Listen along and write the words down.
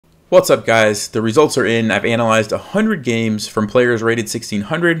What's up, guys? The results are in. I've analyzed 100 games from players rated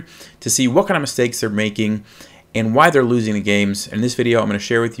 1600 to see what kind of mistakes they're making and why they're losing the games. In this video, I'm going to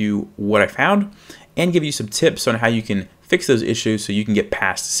share with you what I found and give you some tips on how you can fix those issues so you can get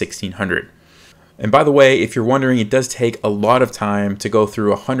past 1600. And by the way, if you're wondering, it does take a lot of time to go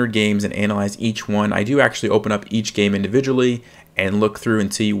through 100 games and analyze each one. I do actually open up each game individually and look through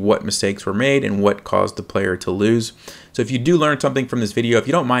and see what mistakes were made and what caused the player to lose. So if you do learn something from this video, if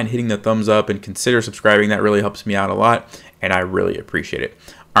you don't mind hitting the thumbs up and consider subscribing, that really helps me out a lot, and I really appreciate it.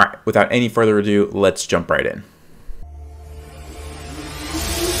 All right, without any further ado, let's jump right in.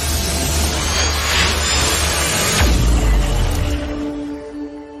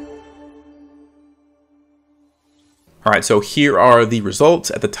 All right, so here are the results.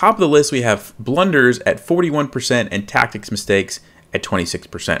 At the top of the list, we have blunders at 41% and tactics mistakes at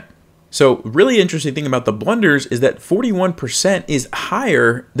 26%. So really interesting thing about the blunders is that 41% is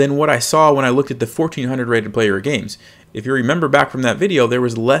higher than what I saw when I looked at the 1400 rated player games. If you remember back from that video, there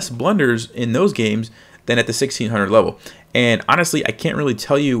was less blunders in those games than at the 1600 level. And honestly, I can't really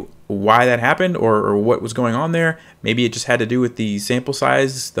tell you why that happened or what was going on there. Maybe it just had to do with the sample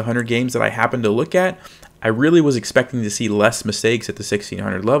size, the 100 games that I happened to look at. I really was expecting to see less mistakes at the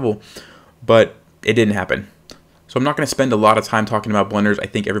 1600 level, but it didn't happen. So I'm not going to spend a lot of time talking about blunders. I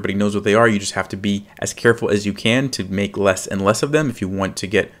think everybody knows what they are. You just have to be as careful as you can to make less and less of them if you want to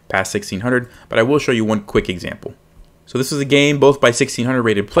get past 1600. But I will show you one quick example. So this is a game both by 1600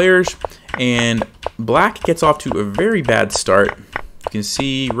 rated players, and Black gets off to a very bad start. You can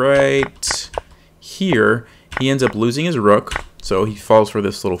see right here, he ends up losing his rook. So he falls for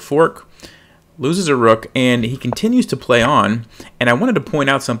this little fork, loses a rook, and he continues to play on. And I wanted to point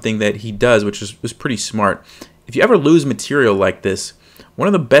out something that he does, which was pretty smart. If you ever lose material like this, one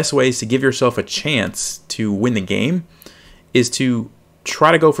of the best ways to give yourself a chance to win the game is to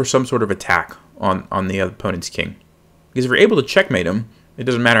try to go for some sort of attack on the opponent's king. Because if you're able to checkmate him, it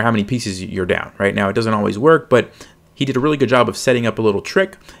doesn't matter how many pieces you're down. Right now, it doesn't always work, but he did a really good job of setting up a little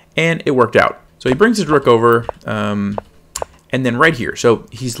trick, and it worked out. So he brings his rook over, and then right here. So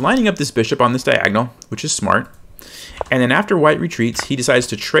he's lining up this bishop on this diagonal, which is smart. And then after white retreats, he decides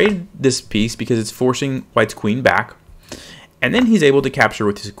to trade this piece because it's forcing white's queen back. And then he's able to capture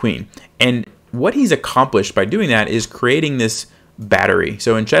with his queen. And what he's accomplished by doing that is creating this battery.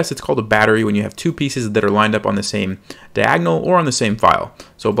 So in chess, it's called a battery when you have two pieces that are lined up on the same diagonal or on the same file.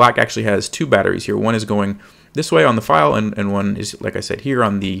 So Black actually has two batteries here. One is going this way on the file, and one is, like I said, here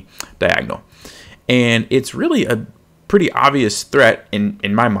on the diagonal. And it's really a pretty obvious threat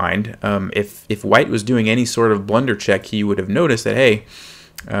in my mind. If white was doing any sort of blunder check, he would have noticed that, hey,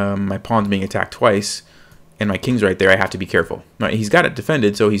 my pawn's being attacked twice and my king's right there. I have to be careful. Right, he's got it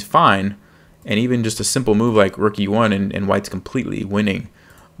defended, so he's fine. And even just a simple move like rook e1 and white's completely winning.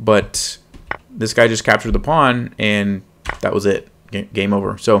 But this guy just captured the pawn, and that was it. Game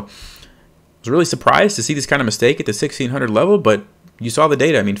over. So I was really surprised to see this kind of mistake at the 1600 level, but you saw the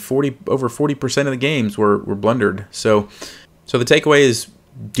data. I mean, over 40% of the games were blundered. So the takeaway is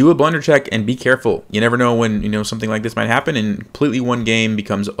do a blunder check and be careful. You never know when something like this might happen, and completely one game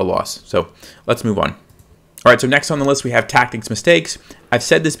becomes a loss. So let's move on. All right, so next on the list we have tactics mistakes. I've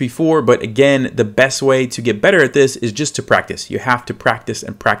said this before, but again, the best way to get better at this is just to practice. You have to practice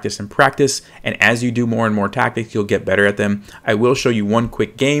and practice and practice, and as you do more and more tactics, you'll get better at them. I will show you one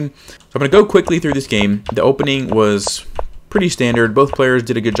quick game. So I'm going to go quickly through this game. The opening was pretty standard. Both players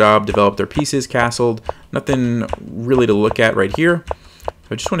did a good job, developed their pieces, castled. Nothing really to look at right here. So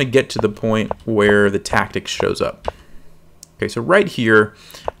I just want to get to the point where the tactics shows up. Okay, so right here,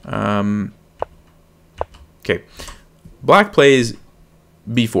 okay, Black plays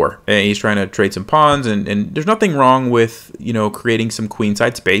b4, and he's trying to trade some pawns, and there's nothing wrong with creating some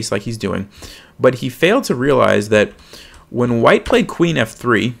queenside space like he's doing, but he failed to realize that when white played queen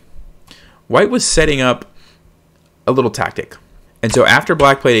f3, white was setting up a little tactic. And so after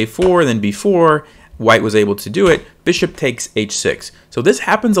Black played a4 and then b4, white was able to do it. Bishop takes h6. So this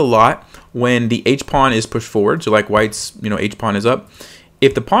happens a lot when the h-pawn is pushed forward. So like white's h-pawn is up.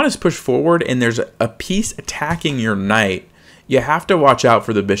 If the pawn is pushed forward and there's a piece attacking your knight, you have to watch out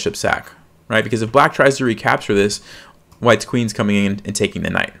for the bishop sack, right? Because if Black tries to recapture this, white's queen's coming in and taking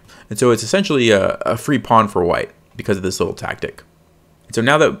the knight. And so it's essentially a free pawn for white because of this little tactic. And so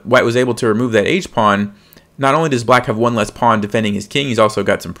now that white was able to remove that h-pawn, not only does Black have one less pawn defending his king, he's also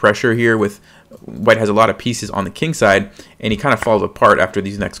got some pressure here with white has a lot of pieces on the king side, and he kind of falls apart after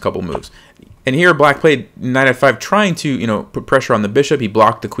these next couple moves. And here Black played knight f5 trying to put pressure on the bishop. He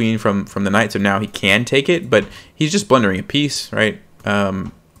blocked the queen from the knight, so now he can take it, but he's just blundering a piece, right?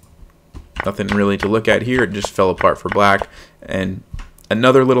 Nothing really to look at here. It just fell apart for Black, and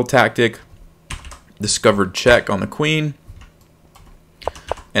Another little tactic, discovered check on the queen.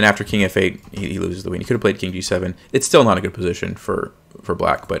 And after king f8, he loses the queen. He could have played king g7. It's still not a good position for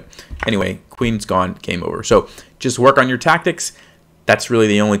black. But anyway, queen's gone, game over. So just work on your tactics. That's really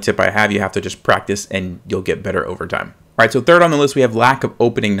the only tip I have. You have to just practice and you'll get better over time. All right, so third on the list, we have lack of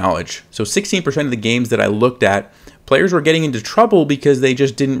opening knowledge. So 16% of the games that I looked at, players were getting into trouble because they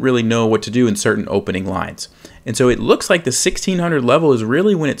just didn't really know what to do in certain opening lines. And so it looks like the 1600 level is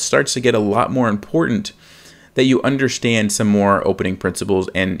really when it starts to get a lot more important that you understand some more opening principles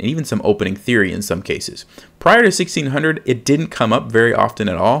and even some opening theory in some cases. Prior to 1600, it didn't come up very often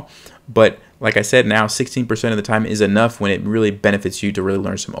at all, but like I said, now 16% of the time is enough when it really benefits you to really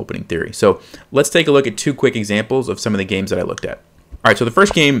learn some opening theory. So let's take a look at two quick examples of some of the games that I looked at. All right, so the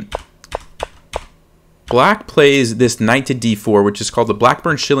first game, black plays this knight to d4, which is called the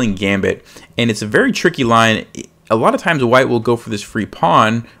Blackburne-Schilling Gambit, and it's a very tricky line. A lot of times white will go for this free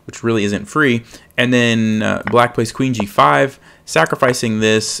pawn, which really isn't free, and then black plays queen g5, sacrificing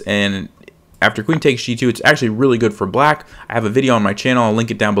this, and after queen takes g2, it's actually really good for black. I have a video on my channel. I'll link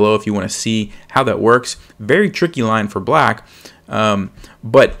it down below if you want to see how that works. Very tricky line for black,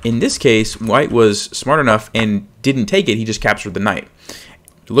 but in this case, white was smart enough and didn't take it. He just captured the knight.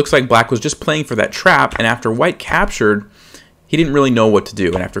 It looks like black was just playing for that trap, and after white captured, he didn't really know what to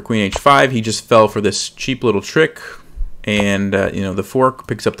do, and after queen h5, he just fell for this cheap little trick, and the fork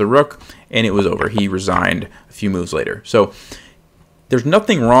picks up the rook, and it was over. He resigned a few moves later. So there's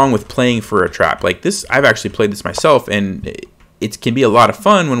nothing wrong with playing for a trap like this. I've actually played this myself, and it can be a lot of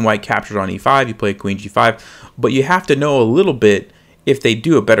fun when white captures on e5. You play queen g5, but you have to know a little bit. If they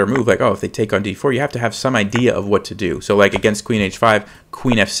do a better move, like, oh, if they take on d4, you have to have some idea of what to do. So like against queen h5,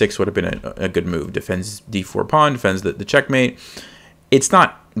 queen f6 would have been a good move. Defends d4 pawn, defends the checkmate. It's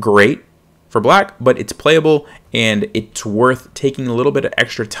not great for black, but it's playable, and it's worth taking a little bit of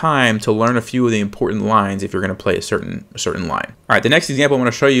extra time to learn a few of the important lines if you're going to play a certain line. All right, the next example I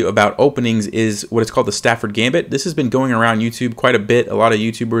want to show you about openings is what is called the Stafford Gambit. This has been going around YouTube quite a bit. A lot of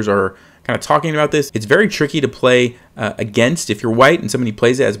YouTubers are kind of talking about this. It's very tricky to play against. If you're white and somebody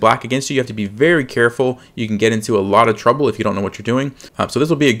plays it as black against you, you have to be very careful. You can get into a lot of trouble if you don't know what you're doing. So this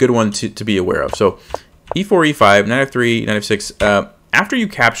will be a good one to be aware of. So e4, e5, knight f3, knight f6. After you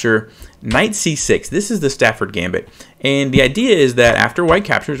capture, knight c6. This is the Stafford Gambit. And the idea is that after white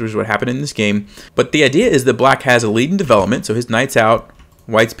captures, which is what happened in this game, but the idea is that black has a lead in development, so his knight's out,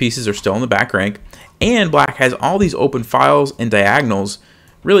 white's pieces are still in the back rank, and black has all these open files and diagonals.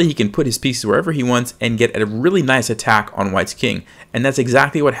 Really, he can put his pieces wherever he wants and get a really nice attack on white's king. And that's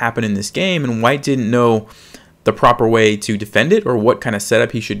exactly what happened in this game, and white didn't know the proper way to defend it or what kind of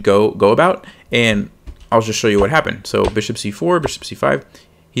setup he should go about. And I'll just show you what happened. So bishop c4, bishop c5,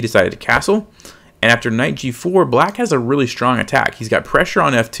 he decided to castle. And after knight g4, black has a really strong attack. He's got pressure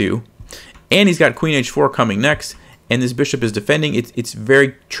on f2, and he's got queen h4 coming next, and this bishop is defending. It's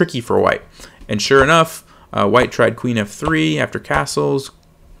very tricky for white. And sure enough, white tried queen f3 after castles.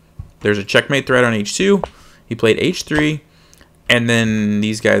 There's a checkmate threat on h2. He played h3, and then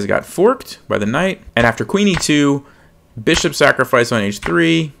these guys got forked by the knight. And after queen e2, bishop sacrifice on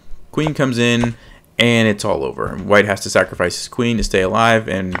h3, queen comes in, and it's all over. White has to sacrifice his queen to stay alive,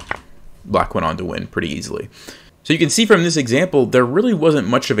 and black went on to win pretty easily. So you can see from this example, there really wasn't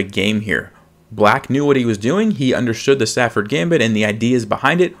much of a game here. Black knew what he was doing. He understood the Stafford Gambit and the ideas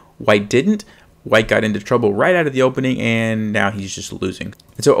behind it. White didn't. White got into trouble right out of the opening, and now he's just losing.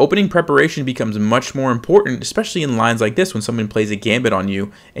 And so opening preparation becomes much more important, especially in lines like this when someone plays a gambit on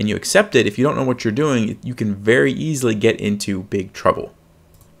you and you accept it. If you don't know what you're doing, you can very easily get into big trouble.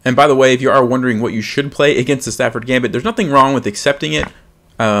 And by the way, if you are wondering what you should play against the Stafford Gambit, there's nothing wrong with accepting it,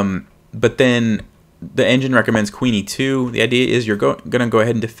 but then the engine recommends queen e2. The idea is you're going to go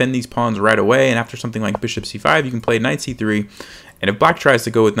ahead and defend these pawns right away, and after something like bishop c5, you can play knight c3. And if black tries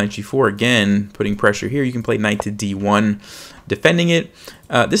to go with knight g4 again, putting pressure here, you can play knight to d1, defending it.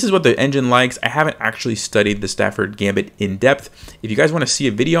 This is what the engine likes. I haven't actually studied the Stafford Gambit in depth. If you guys want to see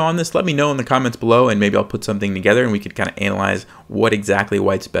a video on this, let me know in the comments below, and maybe I'll put something together and we could kind of analyze what exactly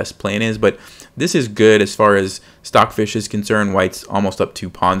white's best plan is. But this is good as far as Stockfish is concerned. White's almost up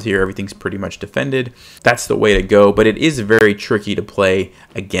 2 pawns here. Everything's pretty much defended. That's the way to go, but it is very tricky to play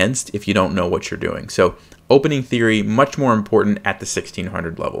against if you don't know what you're doing. So opening theory, much more important at the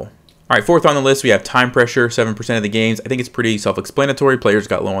 1600 level. All right, fourth on the list, we have time pressure, 7% of the games. I think it's pretty self-explanatory. Players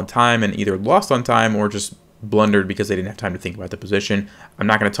got low on time and either lost on time or just blundered because they didn't have time to think about the position. I'm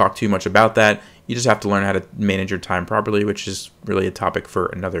not going to talk too much about that. You just have to learn how to manage your time properly, which is really a topic for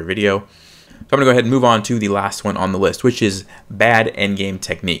another video. So I'm going to go ahead and move on to the last one on the list, which is bad endgame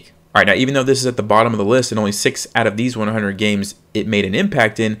technique. All right, now even though this is at the bottom of the list and only 6 out of these 100 games it made an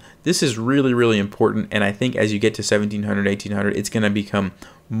impact in, this is really, really important. And I think as you get to 1700, 1800, it's going to become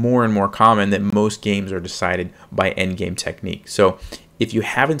more and more common that most games are decided by endgame technique. So if you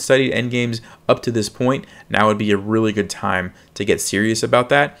haven't studied endgames up to this point, now would be a really good time to get serious about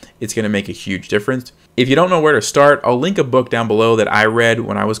that. It's going to make a huge difference. If you don't know where to start, I'll link a book down below that I read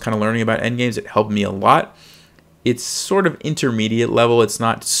when I was kind of learning about endgames. It helped me a lot. It's sort of intermediate level. It's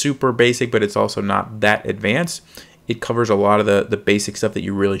not super basic, but it's also not that advanced. It covers a lot of the basic stuff that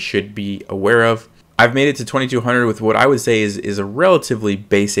you really should be aware of. I've made it to 2200 with what I would say is a relatively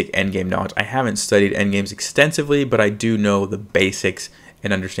basic endgame knowledge. I haven't studied endgames extensively, but I do know the basics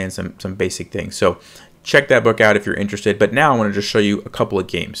and understand some basic things. So check that book out if you're interested. But now I want to just show you a couple of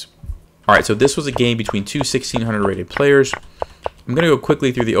games. All right, so this was a game between two 1600 rated players. I'm going to go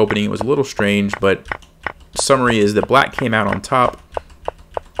quickly through the opening. It was a little strange, but summary is that black came out on top,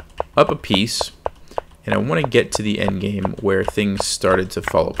 up a piece, and I want to get to the end game where things started to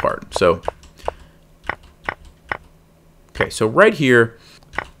fall apart. So, right here,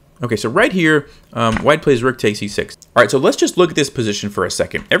 white plays rook takes e6. All right, so let's just look at this position for a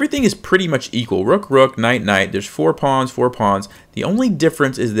second. Everything is pretty much equal. Rook, rook, knight, knight. There's 4 pawns, 4 pawns. The only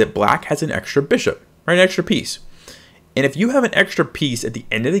difference is that black has an extra bishop, right? An extra piece. And if you have an extra piece at the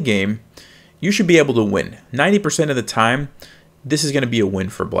end of the game, you should be able to win. 90% of the time, this is going to be a win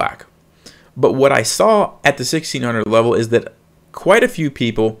for black. But what I saw at the 1600 level is that quite a few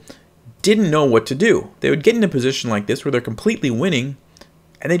people didn't know what to do. They would get in a position like this where they're completely winning,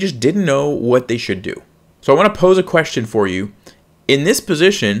 and they just didn't know what they should do. So I want to pose a question for you. In this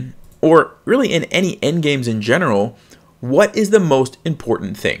position, or really in any endgames in general, what is the most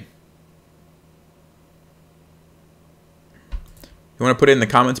important thing? You want to put it in the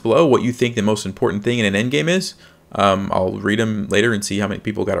comments below what you think the most important thing in an endgame is. I'll read them later and see how many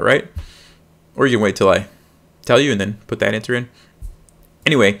people got it right. Or you can wait till I tell you and then put that answer in.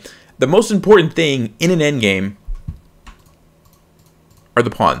 Anyway, the most important thing in an endgame are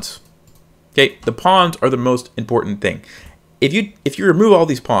the pawns. Okay, the pawns are the most important thing. If you remove all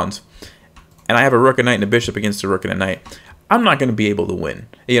these pawns, and I have a rook, a knight, and a bishop against a rook and a knight, I'm not going to be able to win.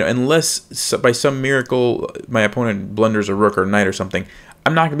 Unless by some miracle my opponent blunders a rook or a knight or something,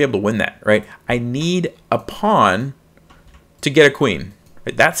 I'm not going to be able to win that, right? I need a pawn to get a queen.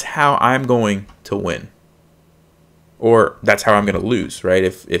 Right? That's how I'm going to win. Or that's how I'm going to lose, right?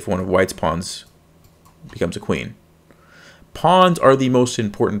 If one of white's pawns becomes a queen. Pawns are the most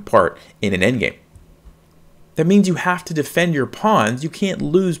important part in an endgame. That means you have to defend your pawns. You can't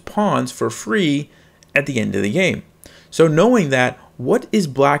lose pawns for free at the end of the game. So knowing that, what is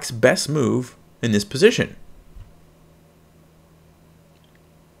black's best move in this position?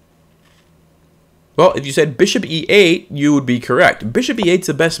 Well, if you said bishop e8, you would be correct. Bishop e8 is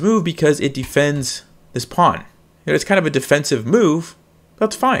the best move because it defends this pawn. It's kind of a defensive move.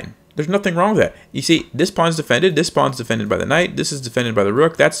 That's fine. There's nothing wrong with that. You see, this pawn's defended by the knight, this is defended by the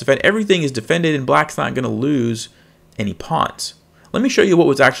rook, that's defended. Everything is defended, and black's not going to lose any pawns. Let me show you what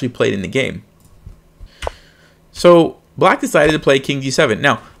was actually played in the game. So black decided to play king d7.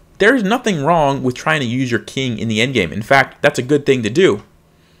 Now, there's nothing wrong with trying to use your king in the endgame. In fact, that's a good thing to do.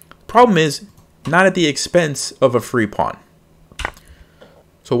 Problem is, not at the expense of a free pawn.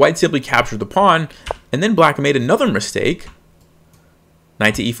 So white simply captured the pawn, and then black made another mistake.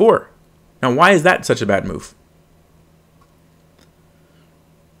 Knight to e4. Now, why is that such a bad move?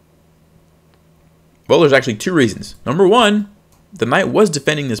 Well, there's actually 2 reasons. Number 1, the knight was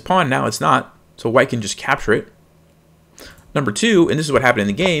defending this pawn, now it's not, so white can just capture it. Number 2, and this is what happened in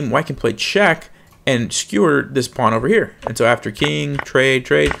the game, white can play check and skewer this pawn over here. And so after king, trade.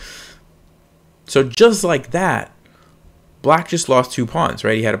 So just like that, black just lost 2 pawns,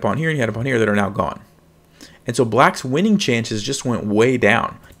 right? He had a pawn here and he had a pawn here that are now gone. And so black's winning chances just went way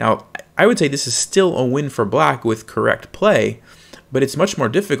down. Now, I would say this is still a win for black with correct play, but it's much more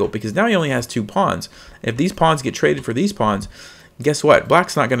difficult because now he only has 2 pawns. If these pawns get traded for these pawns, guess what?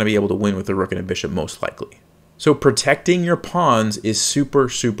 Black's not going to be able to win with a rook and a bishop most likely. So protecting your pawns is super,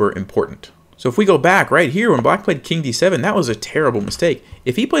 super important. So if we go back right here, when black played king d7, that was a terrible mistake.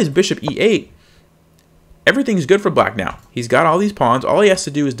 If he plays bishop e8, everything's good for black now. He's got all these pawns. All he has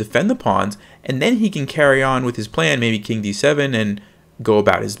to do is defend the pawns, and then he can carry on with his plan, maybe king d7, and go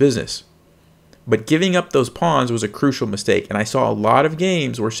about his business. But giving up those pawns was a crucial mistake, and I saw a lot of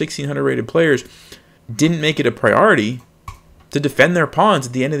games where 1600 rated players didn't make it a priority to defend their pawns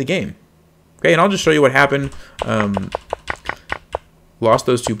at the end of the game. Okay, and I'll just show you what happened. Lost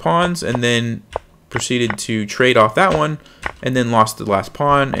those 2 pawns, and then proceeded to trade off that one, and then lost the last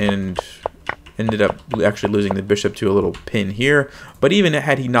pawn, and Ended up actually losing the bishop to a little pin here. But even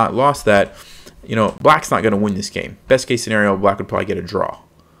had he not lost that, you know, black's not going to win this game. Best case scenario, black would probably get a draw.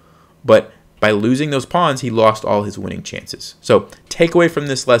 But by losing those pawns, he lost all his winning chances. So takeaway from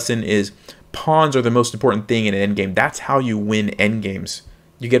this lesson is pawns are the most important thing in an endgame. That's how you win endgames.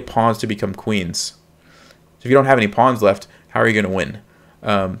 You get pawns to become queens. So if you don't have any pawns left, how are you going to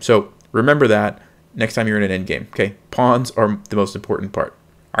win? So remember that next time you're in an endgame. Okay, pawns are the most important part.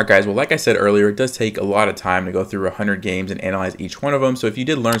 Alright guys, well like I said earlier, it does take a lot of time to go through 100 games and analyze each one of them. So if you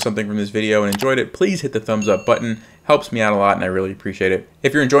did learn something from this video and enjoyed it, please hit the thumbs up button. Helps me out a lot and I really appreciate it.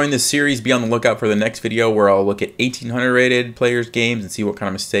 If you're enjoying this series, be on the lookout for the next video where I'll look at 1800 rated players' games and see what kind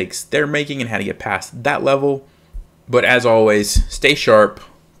of mistakes they're making and how to get past that level. But as always, stay sharp,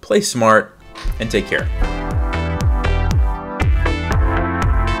 play smart, and take care.